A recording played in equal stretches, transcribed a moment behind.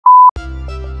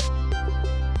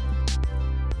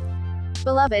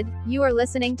Beloved, you are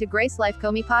listening to Grace Life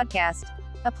Comey Podcast,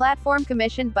 a platform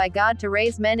commissioned by God to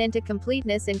raise men into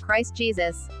completeness in Christ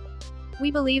Jesus. We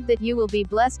believe that you will be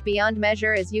blessed beyond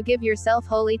measure as you give yourself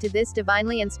wholly to this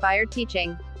divinely inspired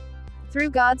teaching. Through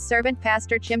God's servant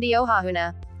Pastor CHIMDI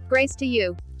OHAHUNA. Grace to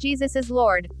you. Jesus is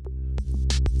Lord.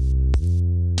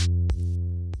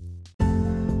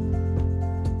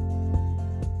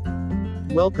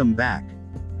 Welcome back.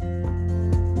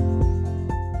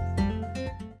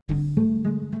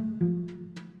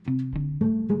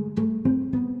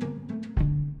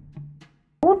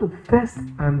 Both the first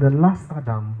and the last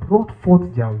Adam brought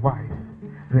forth their wife,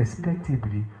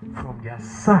 respectively, from their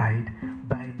side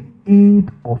by the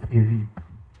aid of a rib.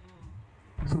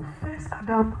 So first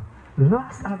Adam,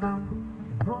 last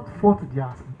Adam brought forth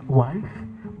their wife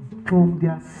from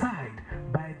their side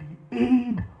by the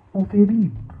aid of a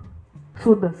rib.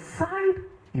 So the side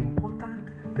important,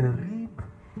 the rib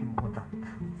important.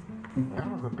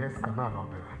 That was the best canal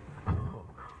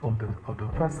of the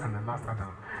first and the last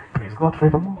Adam. Praise God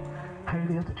forevermore.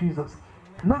 Hallelujah to Jesus.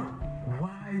 Now,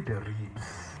 why the ribs?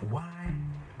 Why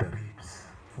the ribs?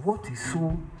 What is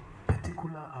so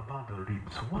particular about the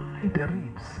ribs? Why the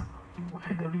ribs?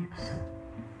 Why the ribs?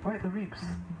 Why the ribs?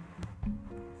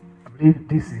 I believe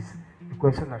this is the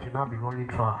question that should now be running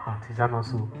through our heart. Is that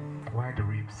also why the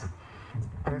ribs?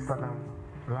 First Adam,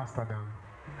 last Adam,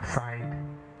 side,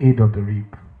 aid of the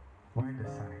rib. Why the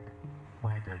side?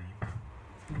 Why the rib?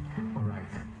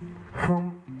 Alright.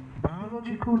 From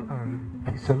biological and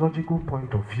physiological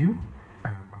point of view,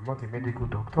 I'm not a medical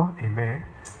doctor, amen,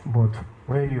 but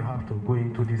when you have to go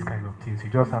into these kind of things, you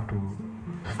just have to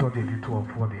study a little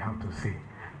of what they have to say.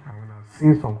 And when I've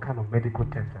seen some kind of medical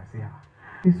terms, I say,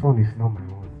 this one is not my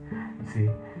own. You see,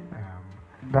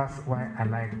 that's why I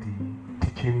like the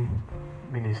teaching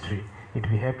ministry. It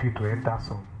will help you to enter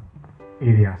some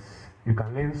areas. You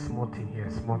can learn small thing here,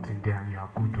 small thing there, and you are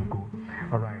good to go.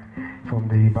 Alright, from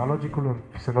the biological and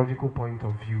physiological point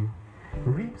of view,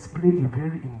 ribs play a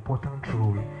very important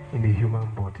role in the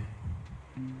human body.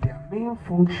 Their main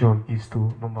function is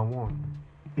to, number one,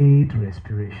 aid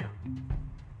respiration.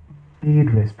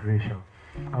 Aid respiration.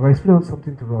 I will explain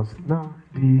something to us. Now,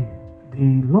 the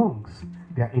lungs,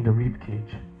 they are in the rib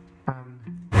cage. And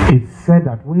it's said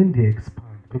that when they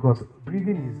expand, because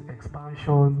breathing is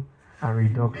expansion and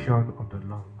reduction of the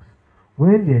lungs.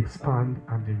 When they expand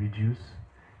and they reduce,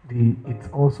 it's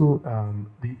also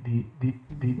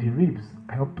the ribs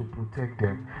help to protect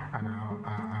them. And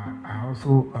I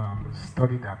also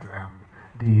studied that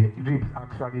the ribs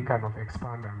actually kind of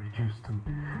expand and reduce too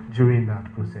during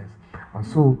that process. And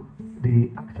so they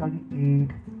actually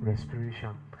aid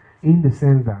respiration in the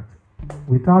sense that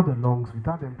without the lungs,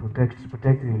 without them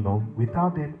protecting the lung,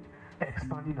 without them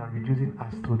expanding and reducing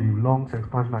as to the lungs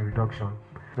expansion and reduction,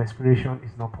 respiration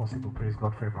is not possible. Praise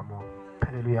God forevermore.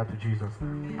 Hallelujah to Jesus.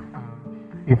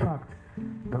 In fact,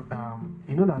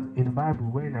 you know that in the Bible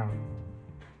when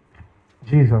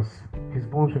Jesus, his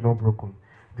bones were not broken.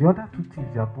 The other two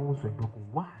thieves, their bones were broken.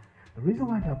 Why? The reason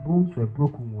why their bones were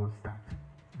broken was that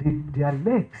their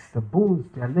legs, the bones,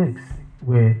 their legs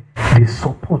were the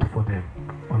support for them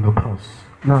on the cross.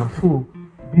 Now, so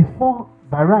before,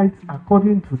 by right,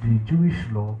 according to the Jewish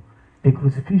law, a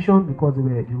crucifixion, because the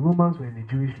Romans were in a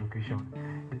Jewish location,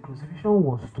 the crucifixion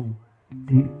was to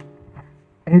be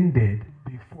ended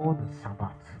before the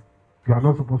Sabbath. You are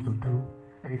not supposed to do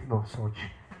anything of such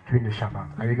during the Sabbath.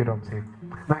 Are you get what I'm saying?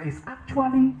 Now, it's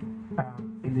actually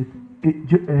in the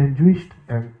Jewish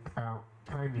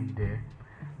timing there,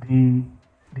 the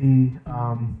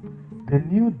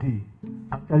new day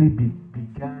actually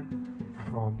began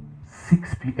from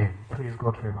 6 p.m. Praise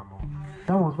God forevermore.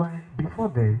 That was why before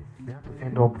then they had to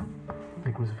end up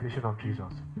the crucifixion of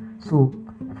Jesus. So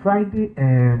Friday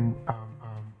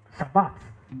Sabbath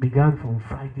began from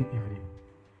Friday evening.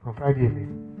 From Friday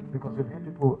evening. Because we've heard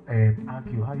people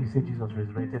argue how you say Jesus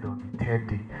resurrected on the third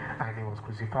day and he was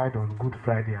crucified on Good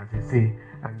Friday, as they say,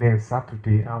 and then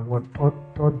Saturday, and what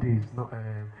third day is not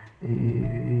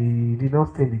he did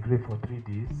not stay in the grave for 3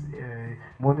 days.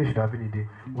 Monday should have been a day.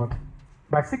 But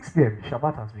by 6 p.m.,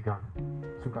 Shabbat has begun.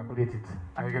 So calculate it.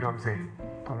 Are you getting what I'm saying?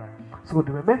 Alright. So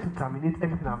they were meant to terminate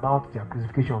everything about their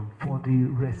crucifixion for the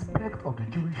respect of the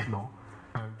Jewish law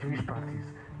and Jewish practice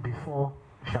before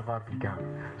Shabbat began.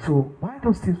 So while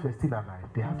those things were still alive,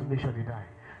 they had to make sure they die.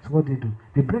 So what they do?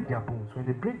 They break their bones. When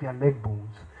they break their leg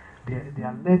bones,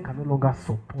 their leg can no longer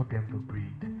support them to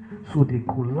breathe. So they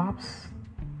collapse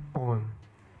on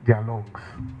their lungs.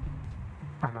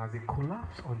 And as they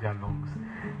collapse on their lungs,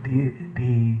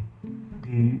 the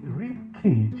rib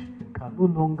cage can no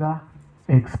longer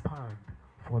expand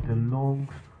for the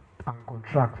lungs and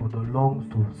contract for the lungs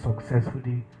to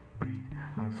successfully breathe.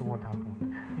 And so what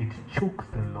happened? It chokes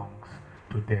the lungs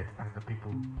to death, and the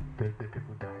people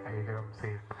die. You get what I'm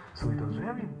saying? So it was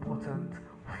very important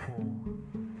for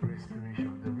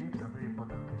respiration. The ribs are very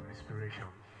important for respiration.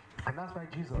 And that's why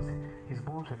Jesus, his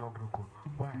bones were not broken.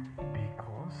 Why?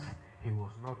 Because he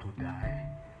was not to die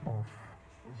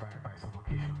by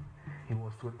suffocation. He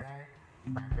was to die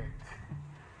by birth,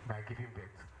 by giving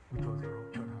birth, which was a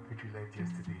rupture which we learned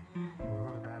yesterday. He was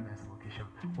not to die by suffocation.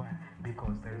 Why?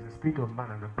 Because there is a spirit of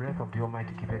man and the breath of the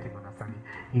Almighty giveth him understanding.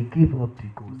 He gave up the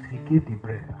ghost. He gave the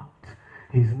breath out.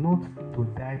 He's not to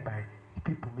die by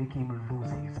people making him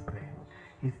lose his breath.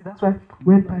 That's why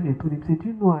when Pilate told him, said,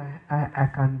 "You know, I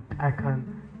can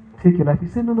take your life." He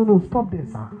said, "No, stop there,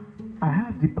 sir. I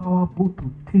have the power both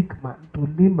to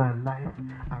lay my life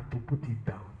and to put it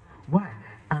down." Why?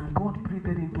 And God breathed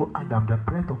into Adam the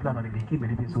breath of life, and he became a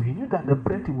living. So he knew that the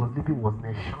breath he was living was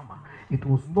neshama. It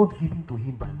was not given to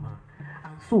him by man.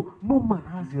 And so no man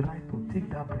has the right to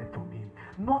take that breath from him.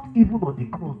 Not even on the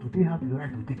cross do they have the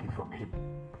right to take it from him.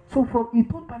 So he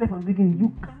told Pilate from the beginning, "You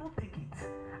cannot take it.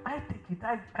 I take it.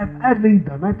 I lay it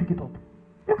down. I pick it up.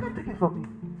 You can't take it from me."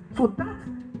 So that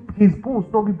his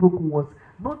bones not be broken was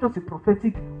not just a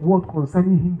prophetic word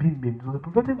concerning him being maimed. It was a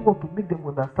prophetic word to make them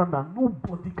understand that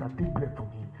nobody can take breath from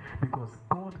him, because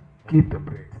God gave the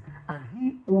breath, and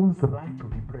he owns the right to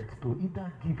the breath to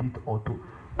either give it or to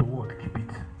what, keep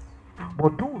it.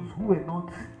 But those who were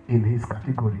not in his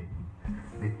category,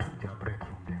 they took their breath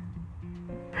from them.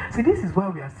 See, this is why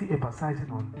we are still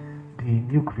emphasizing on the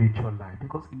new creature life,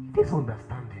 because it is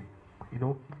understanding. You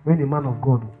know, when the man of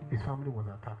God, his family was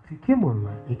attacked, he came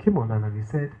online and he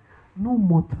said, "No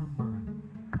mortal man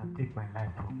can take my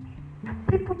life from me."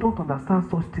 People don't understand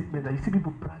such statements. That you see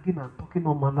people bragging and talking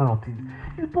all manner of things.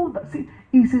 You don't see,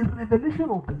 it's a revelation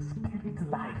of the spirit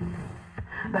life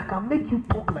that can make you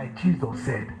talk like Jesus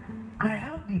said, "I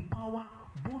have the power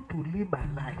both to live my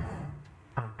life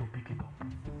and to pick it up.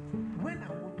 When I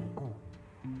want to go,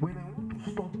 when I want to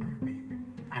stop breathing,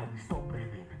 I will stop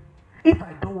breathing. If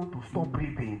I don't want to stop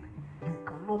breathing, you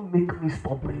cannot make me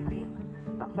stop breathing."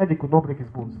 That's why they could not break his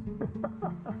bones.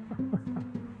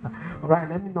 Alright,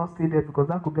 let me not stay there, because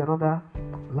that could be another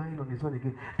line on his own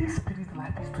again. This spirit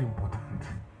life is too important.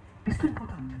 It's too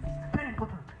important. Very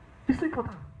important. It's too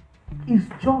important. It's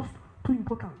just too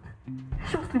important.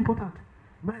 It's just too important.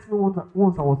 Reminds me once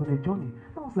I was on a journey.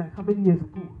 That was like how many years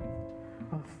ago?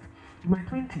 I was in my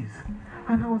 20s.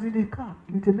 And I was in a car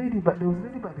with a lady, but there was a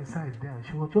lady by the side there, and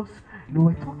she was just,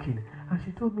 we're talking, and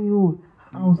she told me, "Oh,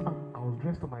 I was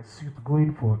dressed on my suit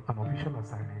going for an official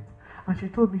assignment." And she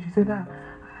told me, she said,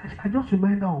 I just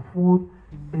remind her of one,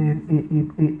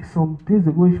 some days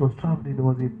ago when she was traveling, there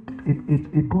was a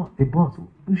bus,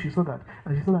 she saw that,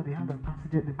 and she saw that they had an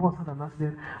accident, the bus had an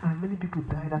accident, and many people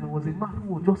died, and there was a man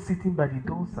who was just sitting by the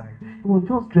door side. He was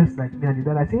just dressed like me, and he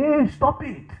died. I said, "Hey, stop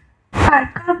it! I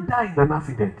can't die in an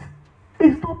accident.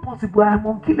 It's not possible. I am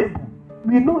unkillable."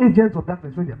 We know agents of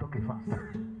darkness when they are talking fast.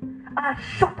 I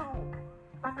shut her up,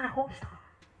 and I hushed her.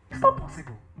 It's not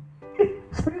possible. Hey,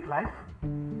 spirit life,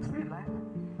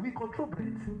 we control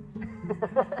breath.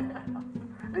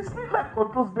 The spirit life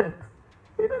controls breath.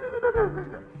 The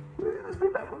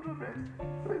spirit life controls breath.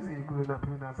 Let's see, go in a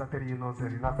pain, answer telling you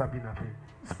nonsense, not being a pain.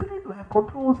 Spirit life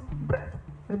controls breath.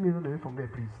 Let me run away from there,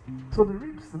 please. So the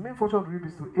ribs, the main function of the rib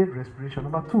is to aid respiration.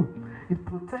 Number 2, it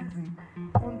protects the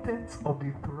contents of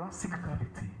the thoracic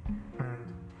cavity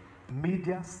and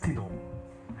mediastinum.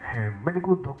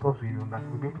 Medical doctors will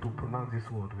be able to pronounce this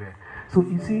word well. So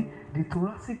you see, the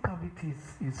thoracic cavity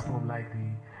is from like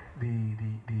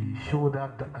the shoulder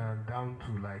down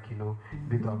to, like,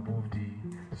 bit above the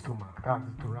stomach. That's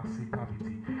the thoracic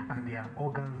cavity, and there are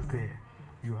organs there.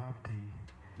 You have the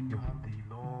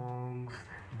lungs,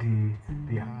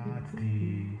 the heart,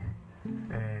 the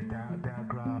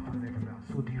diaphragm, and everything.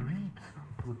 So the ribs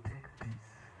protect this.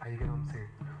 You get what I'm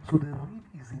saying? So the rib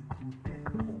is a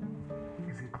protector.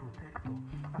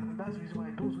 And that's the reason why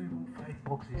those who even fight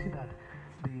boxing, you see that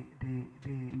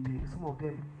some of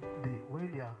them,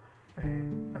 when they are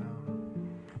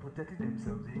protecting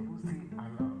themselves, they even still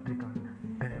allow, they can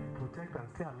protect and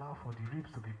still allow for the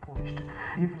ribs to be punched.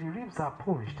 If the ribs are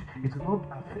punched, it will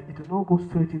not go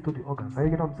straight into the organs. You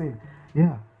get what I'm saying?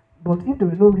 Yeah. But if there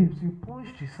were no ribs, you punch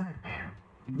the side,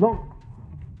 long,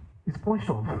 it's punched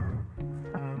off.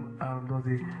 There was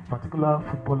a particular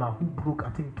footballer who broke, I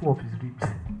think, 2 of his ribs.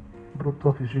 Broke 2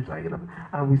 of his ribs.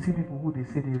 And we see people who they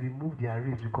say they remove their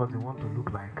ribs because they want to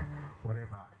look like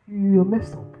whatever. You're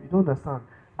messed up. You don't understand.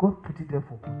 God put it there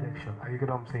for protection. You get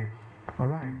what I'm saying?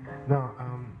 Alright. Now,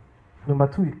 Number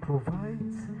 2, it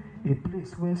provides a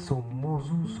place where some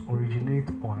muscles originate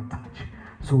or attach.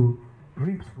 So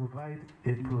ribs provide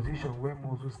a position where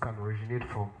muscles can originate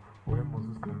from, where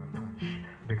muscles can attach.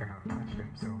 They can attach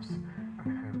themselves.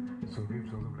 So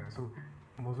ribs also like so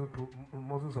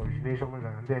muscles origination,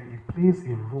 and then it plays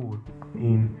a role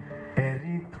in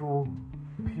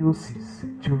erythropoiesis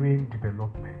during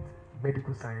development.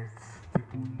 Medical science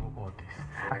people know all this.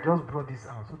 I just brought this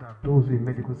out so that those in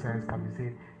medical science can be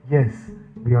saying, yes,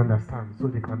 we understand, so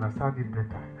they can understand it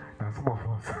better than some of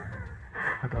us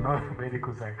that are not in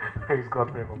medical science. Praise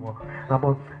God forevermore. Now,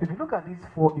 but if you look at these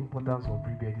 4 importance of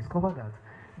rib, you discover that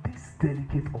these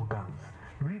delicate organs,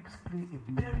 ribs play a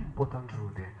very important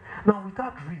role there. Now,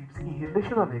 without ribs,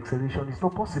 inhalation and exhalation is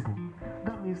not possible.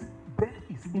 That means death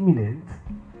is imminent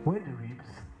when the ribs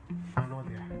are not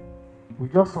there. We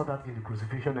just saw that in the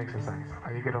crucifixion exercise.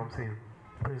 Are you get what I'm saying?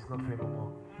 Praise God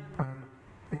forevermore. And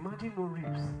imagine no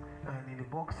ribs, and in the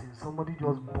boxing, somebody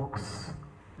just box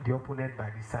the opponent by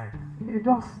the side. He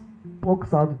just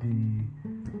box out the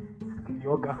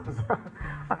organs.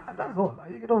 And that's all. Are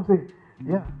you get what I'm saying?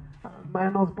 Yeah.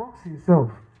 Minus boxing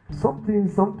itself. Something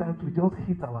sometimes we just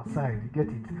hit our side. You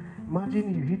get it?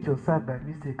 Imagine you hit your side by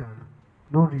mistake and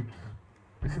no ribs.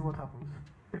 You see what happens?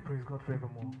 Praise God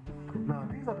forevermore. Now,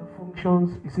 these are the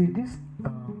functions. You see, these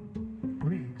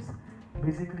ribs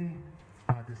basically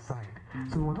are the side.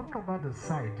 So, we're talking about the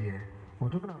side here. We're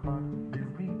talking about the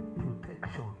rib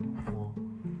protection for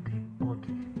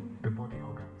the body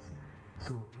organs.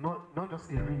 So, not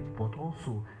just a rib, but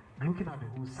also looking at the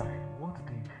whole side, what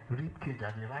the rib cage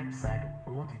at the right side,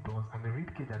 what it does, and the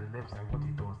rib cage at the left side, what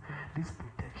it does. This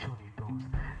protection it does.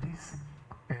 This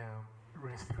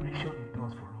respiration it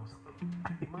does for us.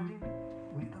 Imagine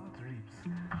without ribs,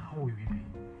 how will we be?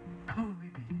 How will we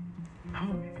be? How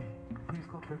will we be? Praise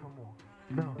God forevermore.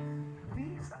 Now,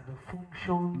 these are the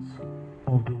functions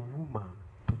of the woman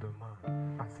to the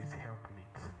man as his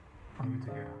helpmate. Are we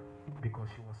together? Because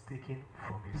she was taken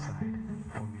from his side,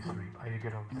 from his rib. Are you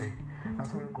get what I'm saying?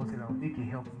 That's why God said, I will make a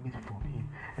helpmate from him.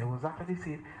 And was actually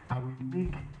saying, I will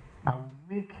make a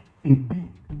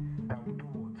being that will do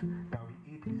what? That will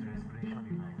aid his respiration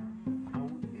in life. I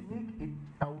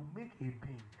will make a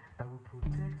being that will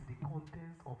protect the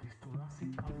contents of his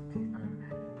thoracic cavity and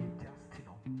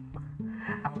intestinal.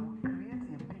 I will create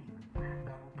a being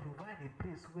that will provide a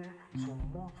place where some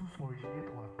muscles originate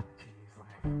or attach in his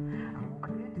life. I will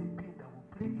create a being that will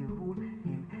play a role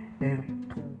in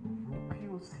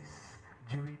erythropoiesis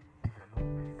during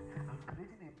development. I'm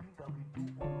creating a being that will do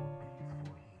all of these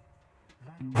for him.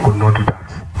 Lion could not do that.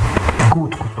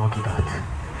 Goat could not do that.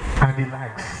 And the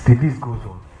likes, the list goes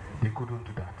on. They couldn't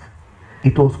do that.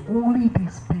 It was only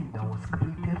this being that was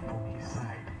created from his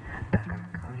side that can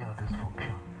carry out this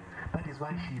function. That is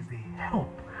why she is the help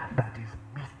that is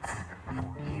meet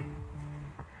for him.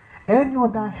 Any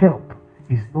other help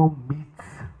is not meet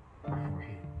for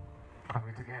him. Are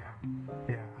we together?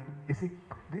 Yeah. And you see,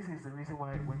 this is the reason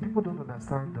why when people don't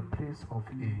understand the place of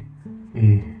a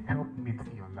helpmeet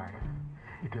in your life,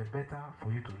 it is better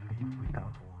for you to live without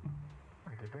one.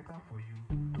 It is better for you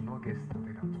to not get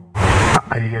started at all.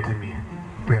 Are you getting me?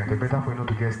 Yeah, it is better for you not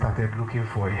to get started looking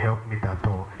for a helpmeet at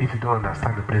all if you don't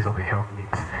understand the place of a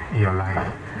helpmeet in your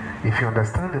life. If you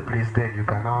understand the place, then you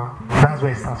can now. That's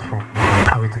where it starts from.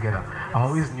 Are we together? I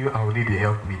always knew I would need a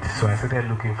helpmeet, so I started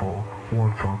looking for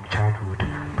one from childhood.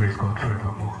 Praise God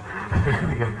forevermore.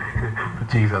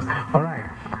 Jesus. Alright.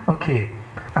 Okay.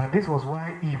 And this was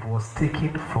why Eve was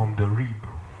taken from the rib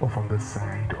or from the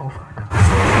side of Adam.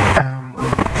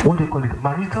 What do you call it?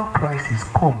 Marital crisis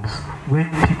comes when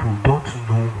people don't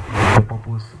know the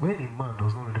purpose, when a man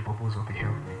does not know the purpose of a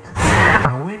helpmate,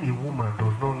 and when a woman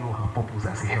does not know her purpose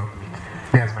as a helpmate.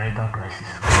 There's marital crisis.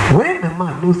 When the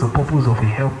man knows the purpose of a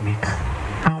helpmate,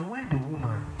 and when the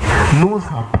woman knows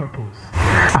her purpose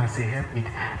as a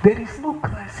helpmate, there is no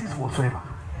crisis whatsoever.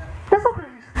 There's no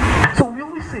crisis. So we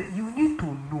always say you need to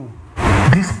know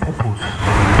this purpose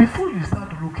before you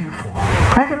start looking for.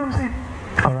 I get what I'm saying?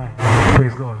 Alright,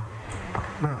 praise God.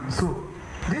 Now, so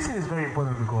this is very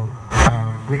important because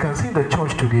we can see in the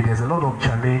church today there's a lot of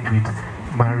challenge with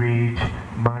marriage.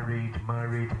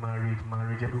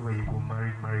 Everywhere you go,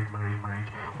 marriage.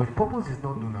 When purpose is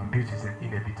not known, abuse is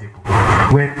inevitable.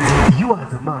 When you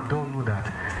as a man don't know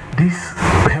that this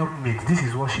helpmate, this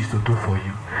is what she's to do for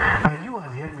you, and you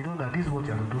as a helpmate know that this is what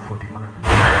you have to do for the man,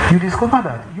 you discover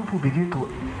that you will begin to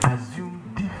assume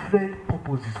different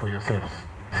purposes for yourselves.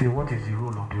 Say, what is the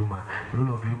role of the woman? The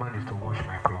role of the woman is to wash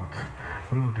my clothes.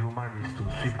 The role of the woman is to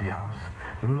sweep the house.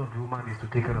 The role of the woman is to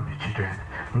take care of the children.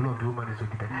 The role of the woman is to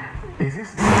keep it.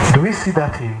 Do we see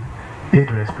that in aid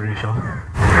respiration?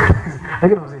 I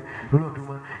get what I'm saying? Role of the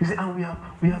woman. You see, and we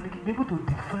have been able to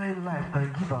define life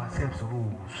and give ourselves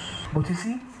roles. But you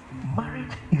see,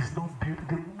 marriage is not built.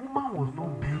 The woman was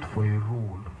not built for a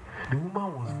role. The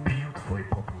woman was built for a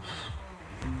purpose.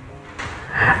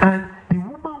 And the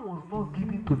woman was not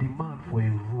given to the man for a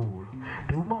role.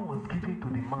 The woman was given to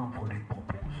the man for a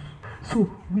purpose. So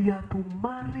we are to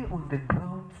marry on the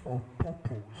grounds of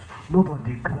purpose, not on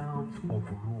the grounds of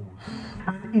roles.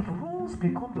 And if roles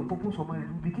become the purpose of marriage,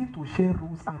 we begin to share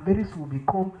roles, and very soon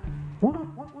become one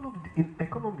of the, in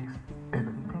economics and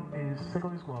in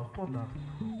secondary school, I was taught that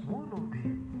one of the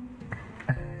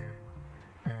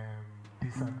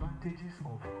disadvantages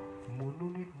of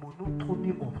monotony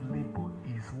of labor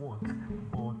is what?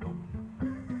 Boredom.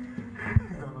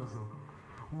 Is that also?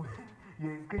 When you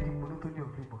engage in monotony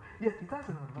of labor, yes, it has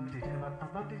an advantage. And an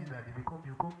advantage is that you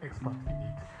become expert in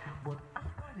it. But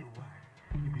after a while,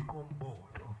 you become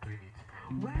bored of doing it.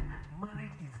 When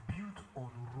marriage is built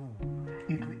on rule,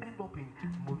 it will end up in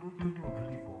monotony of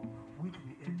labor, which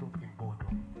will end up in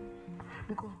boredom.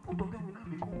 Because both of them will now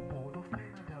become bored of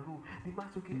carrying out their role. The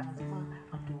man's okay, as a man,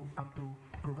 I'm to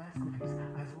provide school fees.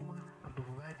 As a woman, I'm to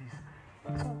provide this.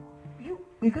 So you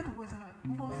get to question,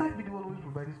 must I be the one always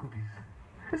providing school fees?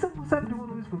 Must I be the one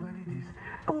always providing this?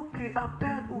 Okay, I'm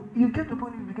tired. Oh, you get to the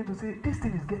point you begin to say, this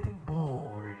thing is getting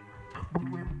boring. But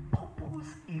when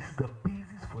purpose is the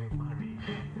basis for a marriage,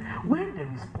 when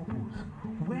there is purpose,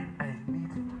 when I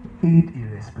need aid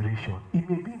in respiration, it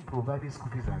may be in providing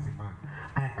school fees as a man.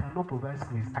 I cannot provide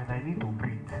school fees and I need to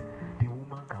breathe. The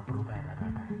woman can provide at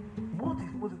that time. What is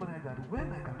most important is that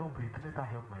when I cannot breathe, let her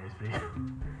help my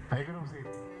respiration. Are you get what I'm saying?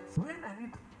 When I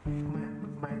need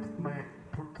my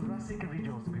thoracic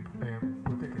regions to be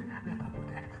protected, let her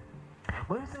protect.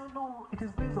 But you say, oh, no, it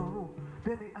is based on rule.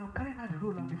 Then I'm carrying out the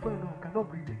rule, and before you know, I cannot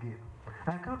breathe again.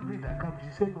 I can't breathe, I can't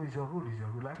breathe. She said, no, it's your rule, it's your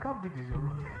rule. I can't breathe, it's your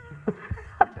rule.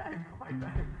 I die before I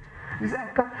die. He said,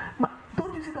 I can't.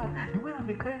 Don't you see that? The way I've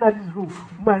been carrying out this rule,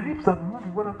 my ribs are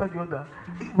moving one after the other.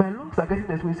 My lungs are getting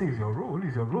exposed. He says, it's your rule,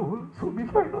 it's your rule. So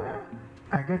before you know it,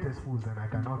 I get exposed and I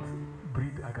cannot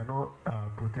breathe, I cannot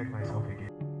protect myself again.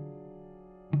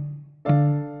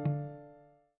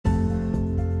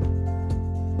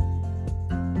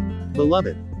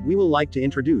 Beloved, we will like to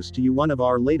introduce to you one of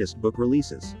our latest book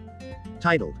releases.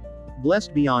 Titled,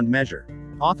 Blessed Beyond Measure.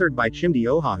 Authored by CHIMDI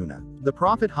OHAHUNA. The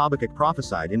prophet Habakkuk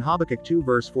prophesied in Habakkuk 2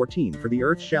 verse 14, For the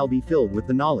earth shall be filled with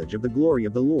the knowledge of the glory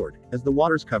of the Lord, as the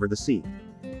waters cover the sea.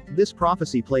 This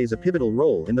prophecy plays a pivotal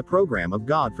role in the program of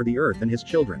God for the earth and his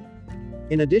children.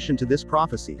 In addition to this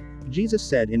prophecy, Jesus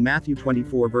said in Matthew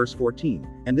 24 verse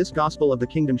 14, And this gospel of the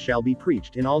kingdom shall be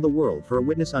preached in all the world for a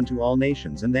witness unto all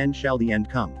nations, and then shall the end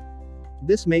come.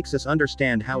 This makes us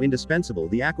understand how indispensable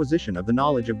the acquisition of the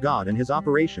knowledge of God and his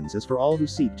operations is for all who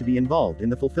seek to be involved in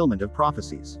the fulfillment of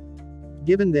prophecies.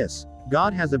 Given this,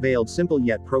 God has availed simple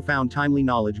yet profound timely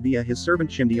knowledge via his servant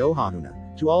CHIMDI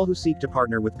OHAHUNA, to all who seek to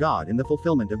partner with God in the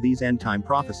fulfillment of these end-time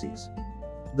prophecies.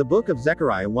 The book of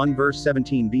Zechariah 1 verse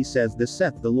 17b says, This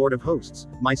saith the Lord of hosts,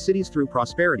 My cities through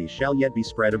prosperity shall yet be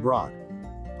spread abroad.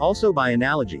 Also by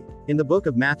analogy, in the book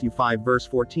of Matthew 5 verse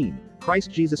 14,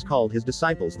 Christ Jesus called his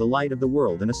disciples the light of the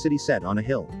world and a city set on a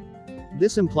hill.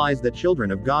 This implies that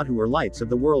children of God who are lights of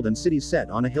the world and cities set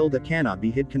on a hill that cannot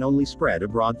be hid can only spread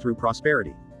abroad through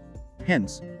prosperity.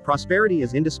 Hence, prosperity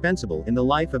is indispensable in the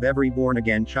life of every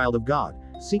born-again child of God,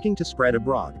 seeking to spread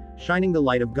abroad, shining the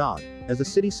light of God, as a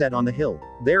city set on the hill,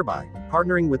 thereby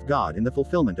partnering with God in the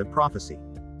fulfillment of prophecy.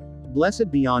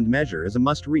 Blessed Beyond Measure is a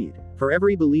must-read for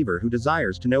every believer who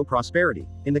desires to know prosperity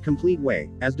in the complete way,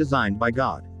 as designed by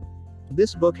God.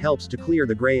 This book helps to clear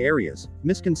the gray areas,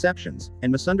 misconceptions,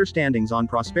 and misunderstandings on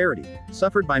prosperity,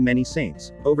 suffered by many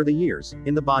saints, over the years,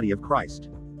 in the body of Christ.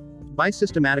 By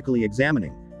systematically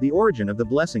examining the origin of the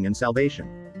blessing and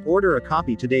salvation. Order a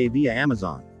copy today via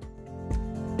Amazon.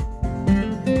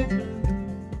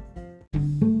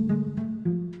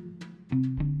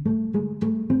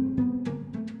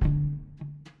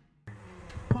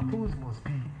 Purpose must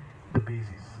be the basis.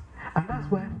 And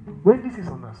that's why, when this is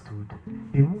understood,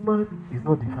 a woman is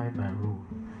not defined by role.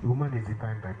 A woman is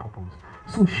defined by purpose.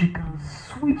 So she can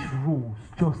switch roles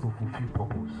just to fulfill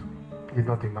purpose. It's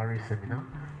not a marriage seminar.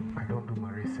 I don't do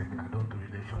marriage seminar. I don't do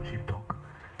relationship talk.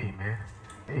 Amen.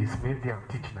 It's maybe I'm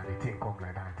teaching and the thing come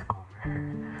like that.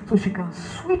 So she can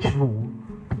switch role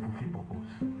to fulfill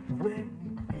purpose. When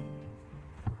need be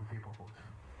to fulfill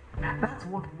purpose. That's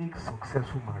what makes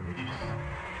successful marriages.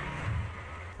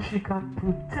 She can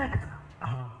protect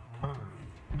her man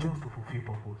just to fulfill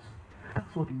purpose.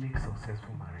 That's what makes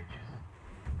successful marriages.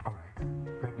 Alright,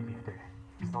 let me leave there.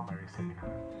 It's not marriage seminar.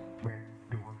 When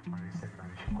they want marriage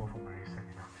seminar, they should go for marriage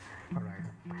seminar. Alright.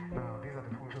 Now, these are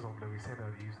the functions of Lewisena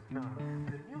leaves. Now,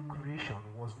 the new creation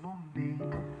was not made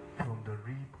from the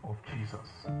rib of Jesus.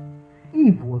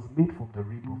 Eve was made from the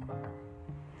rib of Adam.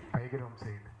 Are you getting what I'm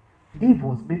saying? Eve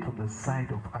was made from the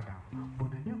side of Adam.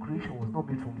 But the new creation was not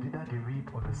made from either the rib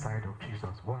or the side of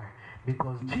Jesus. Why?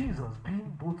 Because Jesus,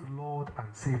 being both Lord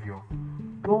and Savior,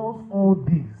 does all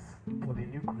this for the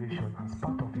new creation as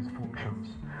part of his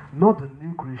functions. Not the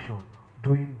new creation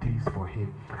doing this for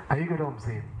him. Are you getting what I'm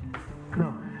saying?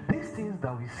 Now, these things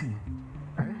that we see,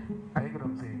 are you getting what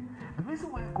I'm saying? The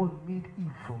reason why God made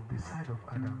Eve from the side of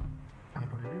Adam and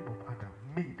from the rib of Adam,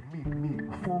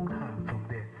 formed her from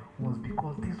there, was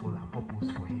because this was her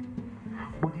purpose for him.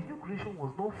 But the new creation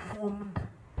was not formed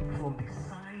from the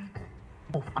side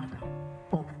of Adam,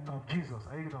 of Jesus.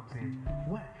 Are you getting what I'm saying?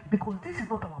 Why? Because this is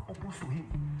not our purpose to him.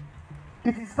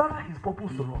 It is rather his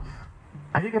purpose to us.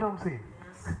 Are you getting what I'm saying?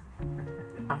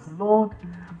 As Lord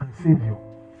and Savior.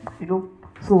 You know,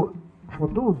 so for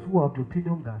those who have the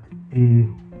opinion that a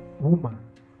woman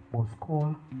must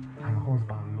call her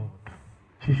husband Lord,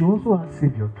 she should also have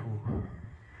Savior too.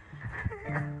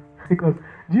 Because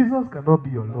Jesus cannot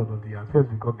be your Lord until he has first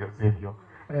become your Savior.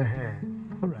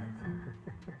 Alright.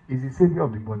 He's the Savior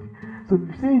of the body. So if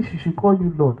you say she should call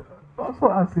you Lord, also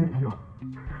as Savior.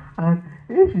 And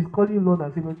if she's calling you Lord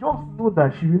and Savior, just know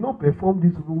that she will not perform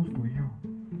these rules to you.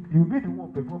 You'll be the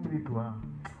one performing it to her.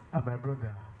 And my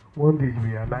brother, one day you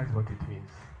realize what it means.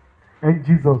 When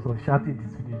Jesus was shouting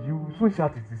this finish, you will soon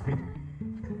shout it is finished.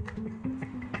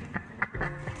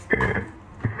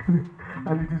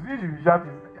 And it is finished, you will shout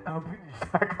it, I'm finished.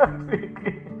 I can't say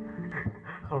again.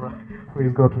 Alright,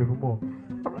 praise God forevermore.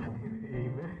 Alright,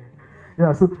 amen.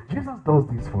 Yeah, so Jesus does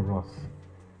this for us.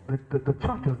 The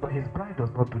church does not, his bride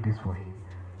does not do this for him.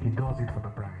 He does it for the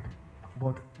bride.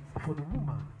 But for the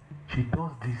woman, she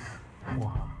does this for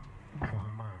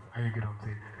her man. Are you getting what I'm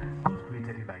saying? God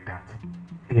created it like that.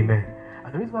 Amen.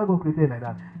 And the reason why God created it like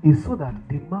that is so that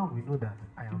the man will know that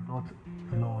I am not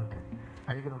Lord.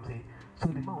 Are you getting what I'm saying? So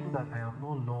the man will know that I am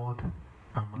not Lord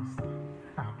and Master.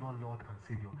 I am not Lord and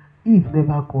Savior. Eve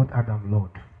never called Adam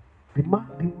Lord. The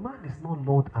man is not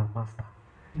Lord and Master.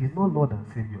 He is not Lord and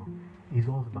Savior. His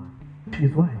husband,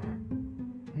 his wife.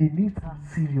 He needs her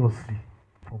seriously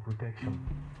for protection,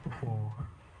 for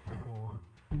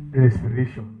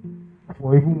respiration,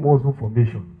 for even muscle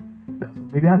formation.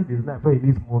 Maybe that's his life where he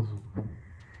needs muscle.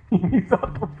 He needs her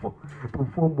to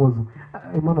form muscle.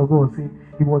 A man of God was saying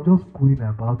he was just going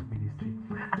about ministry.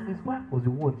 And his wife was the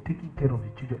one taking care of the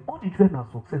children. All the children are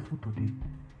successful today.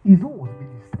 His own was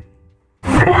ministry.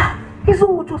 His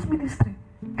own was just ministry.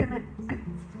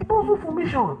 Muscle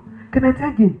formation. Can I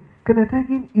tell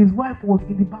him his wife was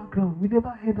in the background. We never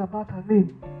heard about her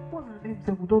name. What's her name?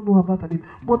 We don't know about her name.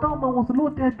 But that man was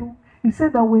loaded though. He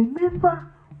said that whenever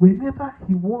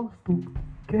he wants to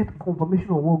get confirmation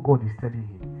of what God is telling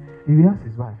him, he will ask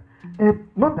his wife.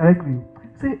 Not directly.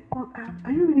 Say,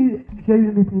 are you really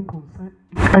hearing anything concerned?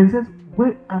 And he says,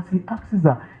 as he asks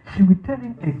her, she will tell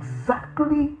him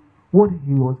exactly what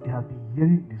he has been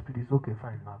hearing in his spirit. It's okay,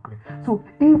 fine, now clear. So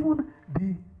even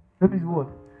the spiritual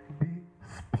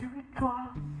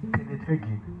Kenneth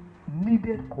Hagin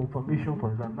needed confirmation for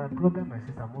his life. My brother, my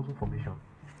sister, muscle formation.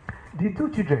 The two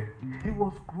children, he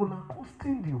was roller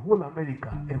coasting the whole America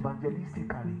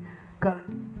evangelistically,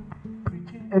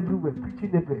 preaching everywhere.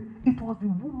 It was the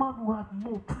woman who had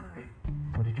no time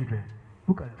for the children.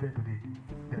 Look at them today.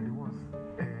 They're the ones.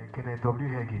 Kenneth W.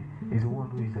 Hagin is the one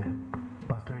who is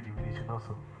pastoring the ministry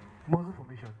also. Muscle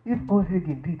formation. If all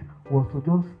Hagin did was to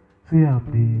just say I'm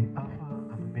the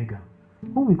Alpha and Omega,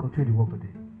 who will control the work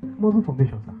today? Muscle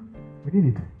formation, sir. We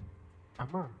need it. A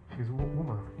man, she's a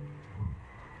woman.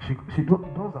 She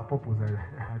does her purpose.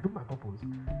 I do my purpose.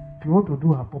 If you want to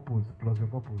do her purpose plus your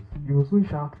purpose, you will soon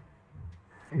shout,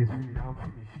 it's finished, I'm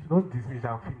finished. Not dismissed,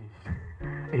 I'm finished.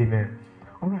 Amen.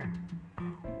 Alright.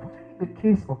 In the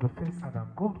case of the first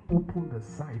Adam, God opened the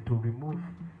side to remove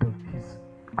his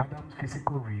Adam's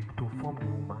physical rib to form the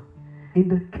woman. In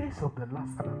the case of the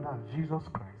last Adam, that's Jesus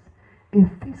Christ, a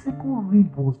physical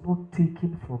rib was not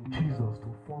taken from Jesus to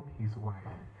form his wife.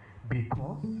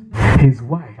 Because his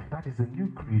wife, that is a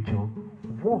new creature,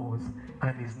 was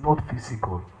and is not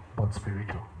physical but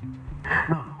spiritual.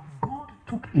 Now, God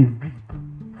took a rib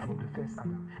from the first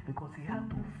Adam because he had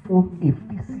to form a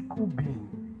physical being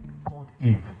called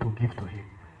Eve to give to him.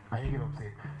 Are you getting what I'm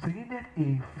saying? So he needed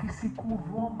a physical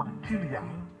raw material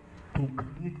to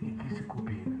create a physical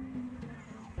being.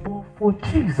 But for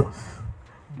Jesus,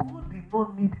 God did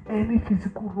not need any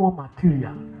physical raw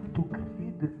material to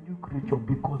create the new creature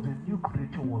because the new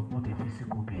creature was not a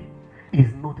physical being.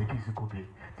 It's not a physical being.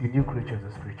 The new creature is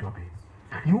a spiritual being.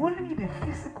 You only need a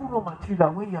physical raw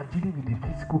material when you are dealing with the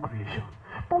physical creation.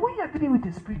 But when you are dealing with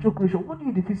the spiritual creation, what do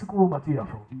you need the physical raw material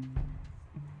from?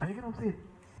 Are you get what I'm saying?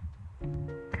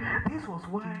 This was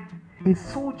why a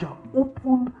soldier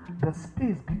opened the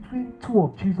space between two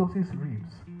of Jesus'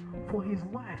 ribs for his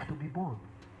wife to be born.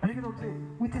 Are you get what I'm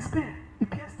saying? With a spear, he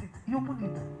pierced it, he opened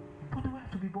it for the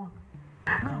wife to be born.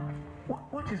 Now,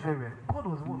 what is very well? God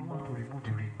was the one who wanted to remove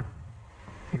the rib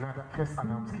in first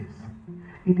Adam's case.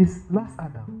 In his last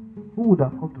Adam, who would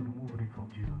have come to remove rib from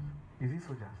Jesus? Is it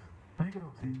soldiers? Are you get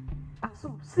what I'm saying? And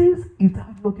so, since it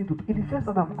had nothing to do, in the first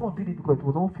Adam, God did it because it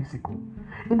was all physical.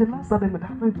 In the last Adam, it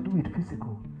had nothing to do with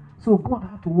physical. So God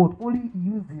had to what? Only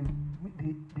use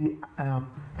the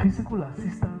physical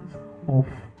assistance of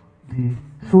the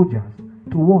soldiers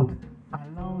to what?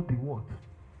 Allow the what?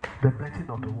 The birthing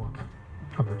of the what?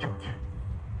 Of the church.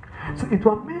 So it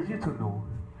will amaze you to know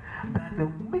that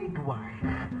the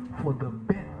midwife for the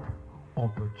birth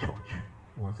of the church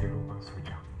was a Roman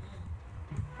soldier.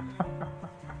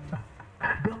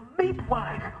 The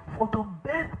midwife for the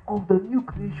birth of the new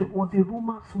creation was a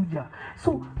Roman soldier.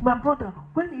 So, my brother,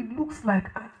 when it looks like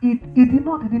it did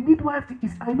not, the midwife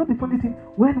is, I know the funny thing,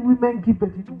 when women give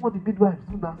birth, you know what the midwives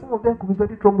do now. Some of them could be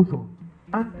very troublesome.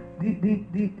 And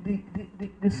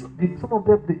some of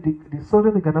them, the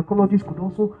surgeon and gynecologists could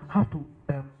also have to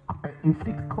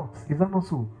inflict cuts. Is that not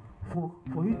so? For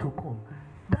it to come.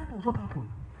 That was what happened.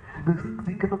 The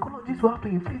gynecologists will have to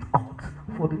inflict cuts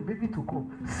for the baby to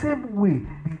come. Same way,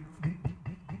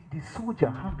 the soldier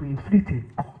had to inflict a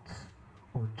cut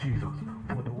on Jesus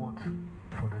for the what?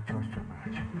 For the church to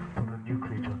emerge, for the new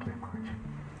creature to emerge.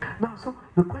 Now, so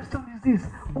the question is this: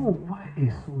 oh, why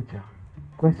a soldier?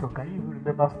 Question: can you even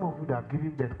remember some of you that have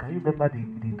given birth? Can you remember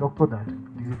the doctor that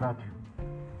delivered you?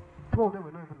 Some of them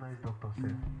were not even nice doctors,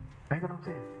 sir. You know what I'm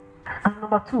saying? And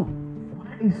number two,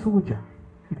 why a soldier?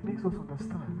 It makes us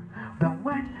understand that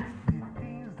when the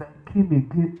things that came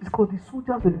again, it's because the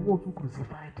soldiers were the ones who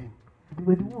crucified him. They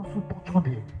were the ones who tortured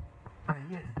him.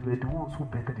 And yet they were the ones who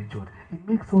bettered the church. It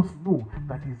makes us know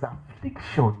that it's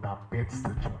affliction that bets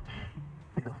the church.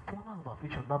 In the fullness of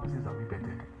affliction, Bible says that we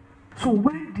bettered. So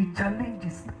when the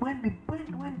challenges, when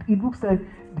it looks like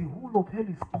the whole of hell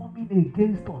is coming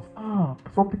against us,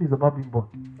 something is about being born.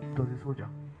 It was a soldier.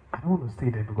 I don't want to stay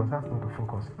there because that's not the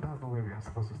focus. That's not where we are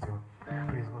supposed to stay on.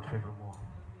 Praise God forevermore.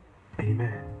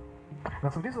 Amen. Now,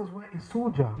 so this was why a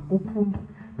soldier opened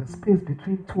the space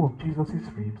between two of Jesus'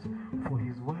 ribs for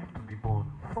his wife to be born.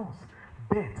 First,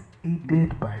 birth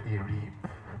aided by a rib.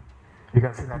 You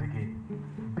can say that again.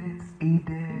 Birth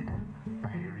aided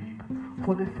by a rib.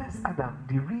 For the first Adam,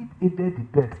 the rib aided the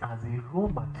birth as a raw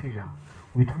material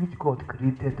with which God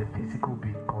created the physical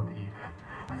being called Eve.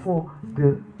 For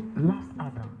the last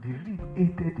Adam, the rib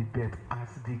aided the birth as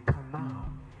the canal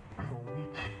from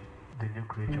which the new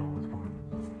creature was born.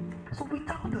 So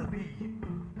without the rib,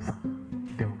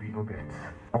 there will be no birth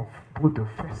of both the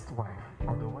first wife,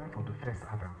 or the wife of the first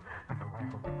Adam, and the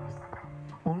wife of the last Adam.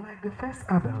 Unlike the first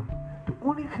Adam, the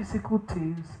only physical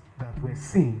things that were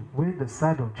seen when the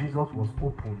side of Jesus was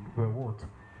opened were what?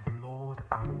 Blood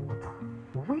and water,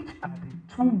 which are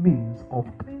the two means of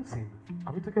cleansing.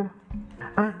 Are we together?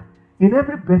 And in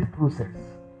every birth process,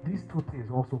 these two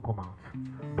things also come out.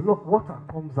 Water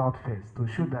comes out first to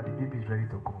show that the baby is ready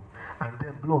to come, and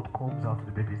then blood comes out to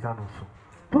the baby. Is that also?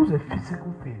 Those are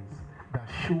physical things that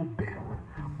show birth.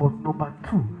 But number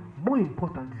two, more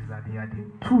important is that they are the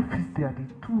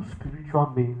two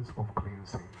spiritual means of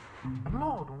cleansing.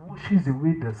 Blood washes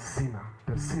away the sinner,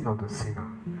 the sin of the sinner.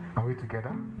 Are we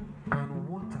together? And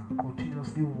water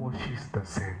continuously washes the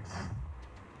saints.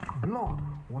 Blood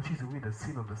washes away the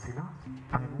sin of the sinners,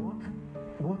 and what?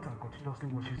 Water continuously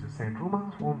washes the saints.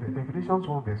 Revelations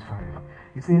 1 verse 5.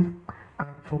 It says,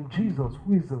 and from Jesus,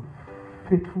 who is the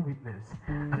faithful witness,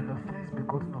 and the first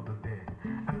begotten of the dead,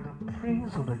 and the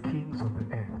prince of the kings of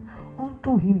the earth,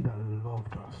 unto him that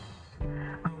loved us,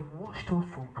 and washed us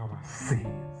from our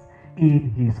sins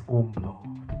in his own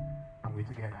blood. Are we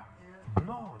together?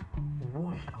 Blood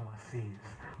washed our sins.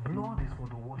 Blood is for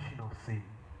the washing of sin.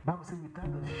 The Bible says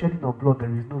without the shedding of blood,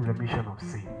 there is no remission of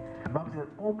sin. The Bible says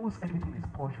almost everything is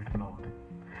purged with blood.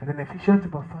 And then Ephesians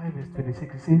 5 verse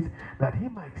 26, it says that he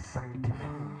might sanctify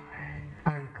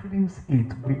and cleanse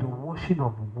it with the washing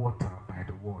of water by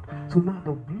the word. So now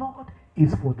the blood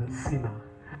is for the sinner.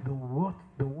 The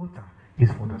water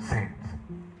is for the saints.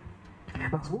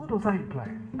 Now, so what does that imply?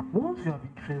 Once you have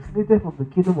been translated from the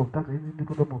kingdom of darkness into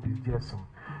the kingdom of his dear son,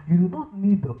 you do not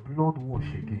need the blood wash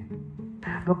again.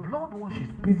 The blood wash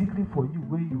is basically for you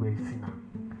when you were a sinner.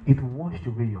 It washed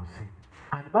away your sin.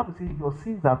 And the Bible says your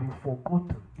sins have been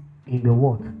forgotten in the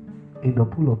what? In the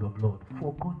pool of the blood.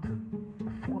 Forgotten.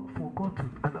 for God to,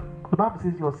 and the Bible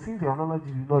says your sins, your knowledge,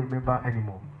 you will not remember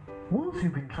anymore. Once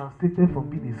you've been translated from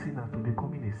being a sinner to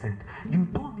becoming a saint, you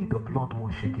don't need the blood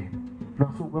wash again.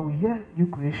 Now, so when we hear new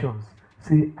creations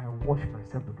say, I wash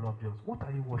myself the blood of Jesus, what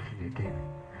are you washing again?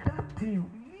 That thing,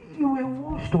 you were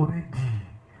washed already.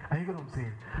 Are you get what I'm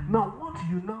saying? Now, what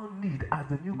you now need as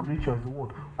the new creature is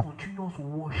what? Continuous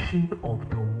washing of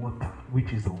the water,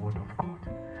 which is the word of God.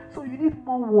 So you need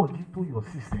more word into your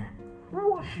system.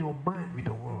 Wash your mind with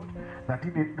the word. That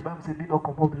you may, the Bible says, be not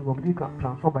conformed to the world, but be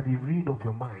transformed by the renewing of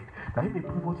your mind. That you may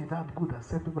prove what is that good,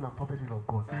 acceptable, and perfect will of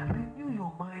God. Renew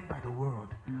your mind by the word.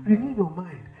 Renew your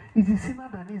mind. It's the sinner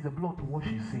that needs the blood to wash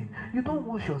his sin. You don't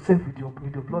wash yourself with your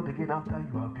blood again after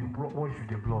you have been washed with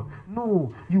the blood.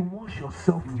 No, you wash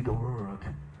yourself with the word.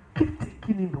 Keep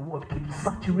taking in the word. Keep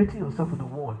saturating yourself with the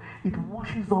word. It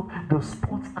washes up the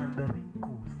spots and the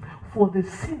wrinkles. For the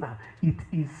sinner, it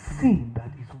is sin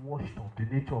that is washed off, the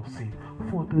nature of sin.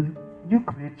 For the new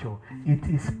creature, it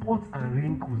is spots and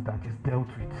wrinkles that is dealt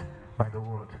with by the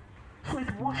word. So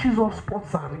it washes off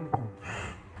spots and wrinkles.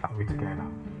 Are we together?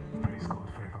 Praise God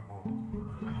forevermore.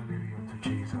 Hallelujah to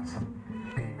Jesus.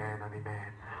 Amen and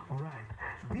amen. Alright.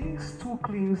 These two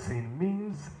cleansing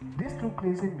means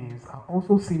are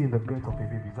also seen in the birth of a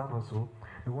baby. Is that also?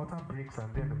 The water breaks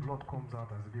and then the blood comes out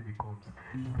as the baby comes.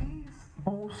 These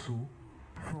also,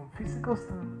 from physical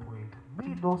standpoint,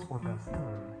 made us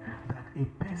understand that a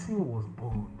person was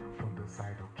born from the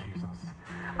side of Jesus.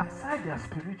 Aside their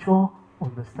spiritual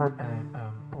purpose,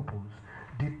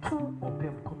 the two of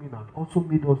them coming out also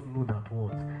made us know that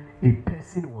what? A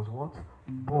person was what?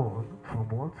 Born from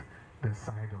what? The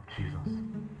side of Jesus.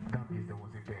 That means there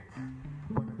was a birth.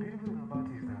 But the beautiful thing about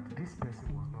it is that this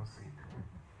person was not seen.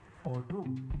 Although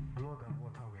blood and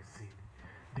water were seen,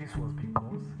 this was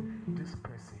because this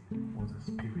person was a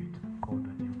spirit called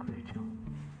a new creature.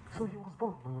 So he was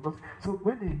born. So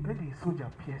when the soldier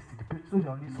pierced it, the soldier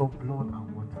only saw blood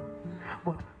and water.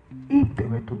 But if there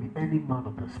were to be any man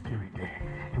of the spirit there,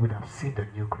 he would have seen the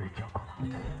new creature come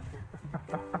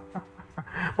out.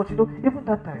 But even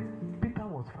that time, Peter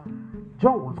was far.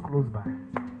 John was close by.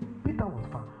 Peter was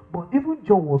far. But even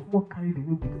John was more carried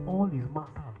away with all his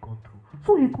master had gone through.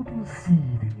 So he couldn't see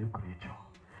the new creature.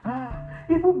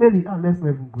 Even Mary, let's not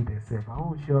even go there herself.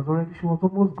 She was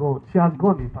almost gone. She has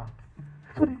gone in fact.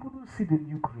 So they couldn't see the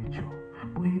new creature.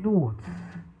 But you know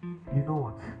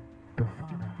what? The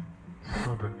Father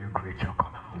saw the new creature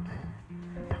come out.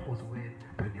 That was when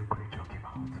the new creature came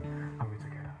out. Are we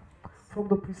together? From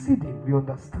the preceding, we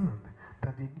understand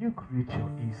that the new creature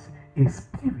is a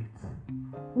spirit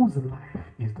whose life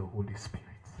is the Holy Spirit.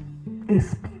 A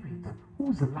spirit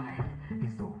whose life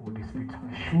is the Holy Spirit.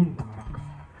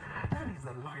 That is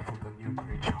the life of the new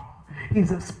creature.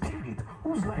 He's a spirit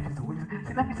whose life is the Holy Spirit.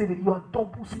 See, let me say that you are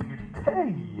double spirit.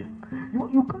 Hey,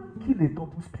 you can't kill a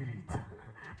double spirit.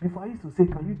 Before I used to say,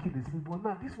 can you kill a spirit? But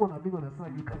now this one I've been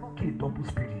understand, you cannot kill a double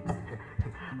spirit.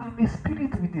 I'm a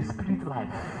spirit with a spirit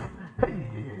life.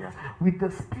 Hey, with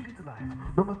the spirit life.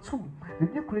 Number two, the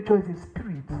new creature is a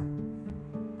spirit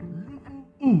living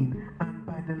in and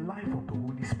by the life of the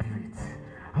Holy Spirit.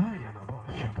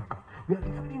 We are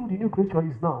defining who the new creature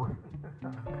is now.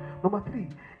 Number three,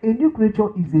 a new creature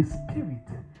is a spirit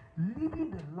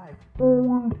living the life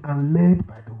owned and led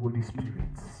by the Holy Spirit.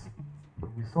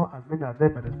 We saw as many are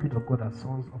led by the Spirit of God as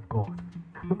sons of God.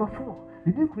 Number four,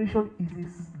 the new creation is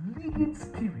a living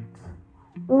spirit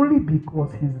only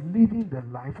because he's living the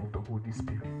life of the Holy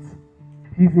Spirit.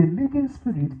 He's a living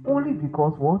spirit only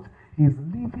because what? He's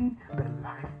living the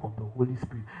life of the Holy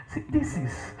Spirit. See,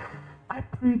 I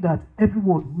pray that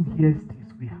everyone who hears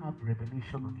this will have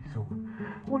revelation on his own.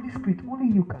 Holy Spirit,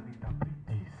 only you can interpret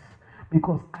this.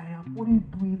 Because I am only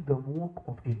doing the work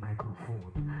of a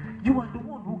microphone. You are the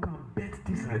one who can bet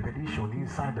this revelation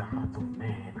inside the hearts of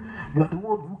men. You are the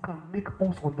one who can make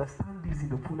us understand this in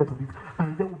the fullness of it.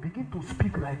 And then we begin to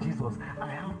speak like Jesus. I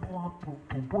have power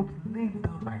to both lay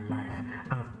down my life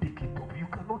and pick it up. You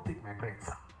cannot take my breath,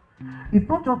 sir. It's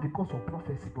not just because of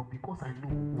prophecy, but because I know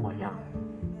who I am.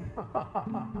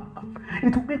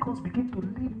 It will make us begin to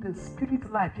live the spirit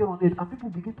life here on earth, and people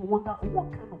begin to wonder,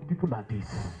 what kind of people are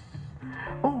these?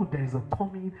 Oh, there is a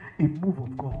move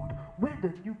of God, where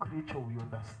the new creature will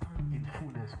understand in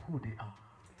fullness who they are.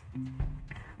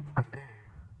 And then,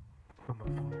 number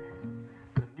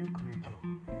 5, the new creature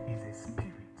is a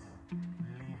spirit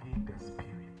living the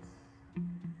spirit.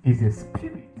 Is a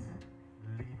spirit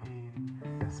living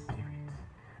the spirit.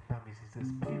 That means it's a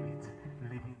spirit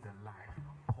living the life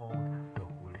called the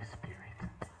Holy Spirit.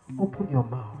 Open your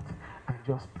mouth and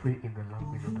just pray in the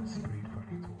language of the Spirit for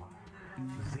a little while.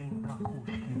 Zinda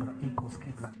kush kibra ikos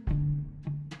kibra.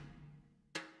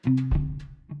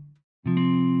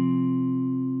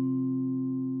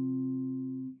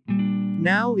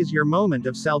 Now is your moment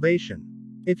of salvation.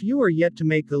 If you are yet to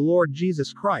make the Lord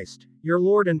Jesus Christ your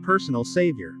Lord and personal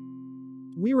Savior,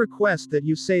 we request that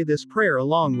you say this prayer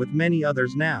along with many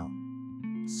others now.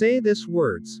 Say these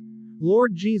words: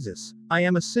 Lord Jesus, I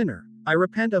am a sinner. I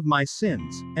repent of my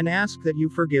sins, and ask that you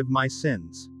forgive my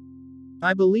sins.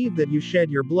 I believe that you shed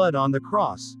your blood on the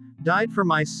cross, died for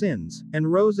my sins,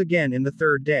 and rose again in the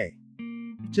third day.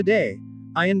 Today,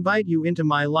 I invite you into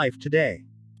my life today.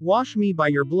 Wash me by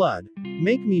your blood,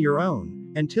 make me your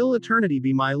own, and till eternity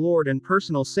be my Lord and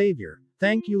personal Savior.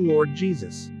 Thank you, Lord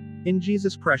Jesus. In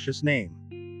Jesus' precious name.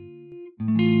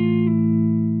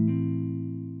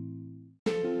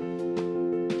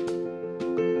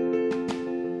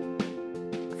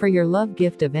 For your love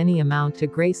gift of any amount to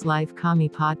Grace Life Kami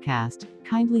Podcast,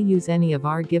 kindly use any of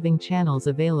our giving channels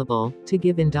available to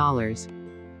give in dollars.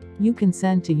 You can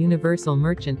send to Universal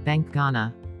Merchant Bank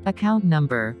Ghana. Account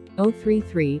number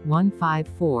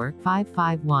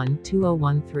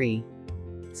 033-154-551-2013.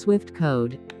 Swift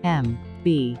code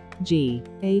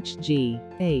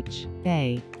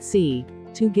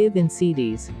MBGHGHAC. To give in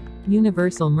cedis.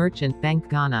 Universal Merchant Bank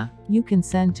Ghana. You can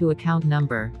send to account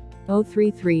number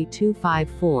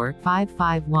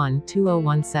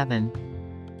 033-254-551-2017.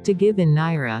 To give in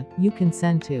Naira, you can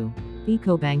send to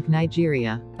Ecobank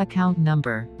Nigeria, account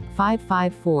number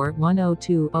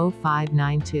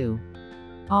 554-102-0592.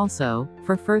 Also,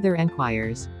 for further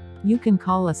enquiries, you can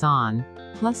call us on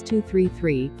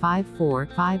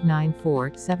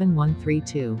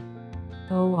 +233-54-594-7132.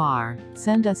 or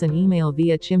send us an email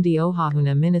via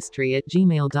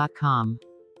chimdiohahunaministry@gmail.com.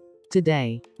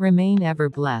 Today, remain ever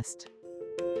blessed.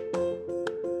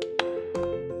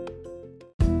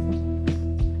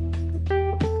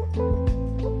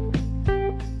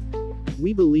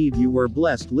 We believe you were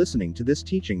blessed listening to this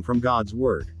teaching from God's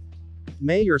Word.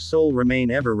 May your soul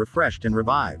remain ever refreshed and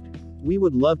revived. We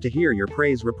would love to hear your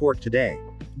praise report today.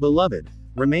 Beloved,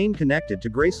 remain connected to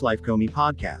Grace Life Kami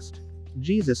Podcast.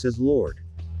 Jesus is Lord.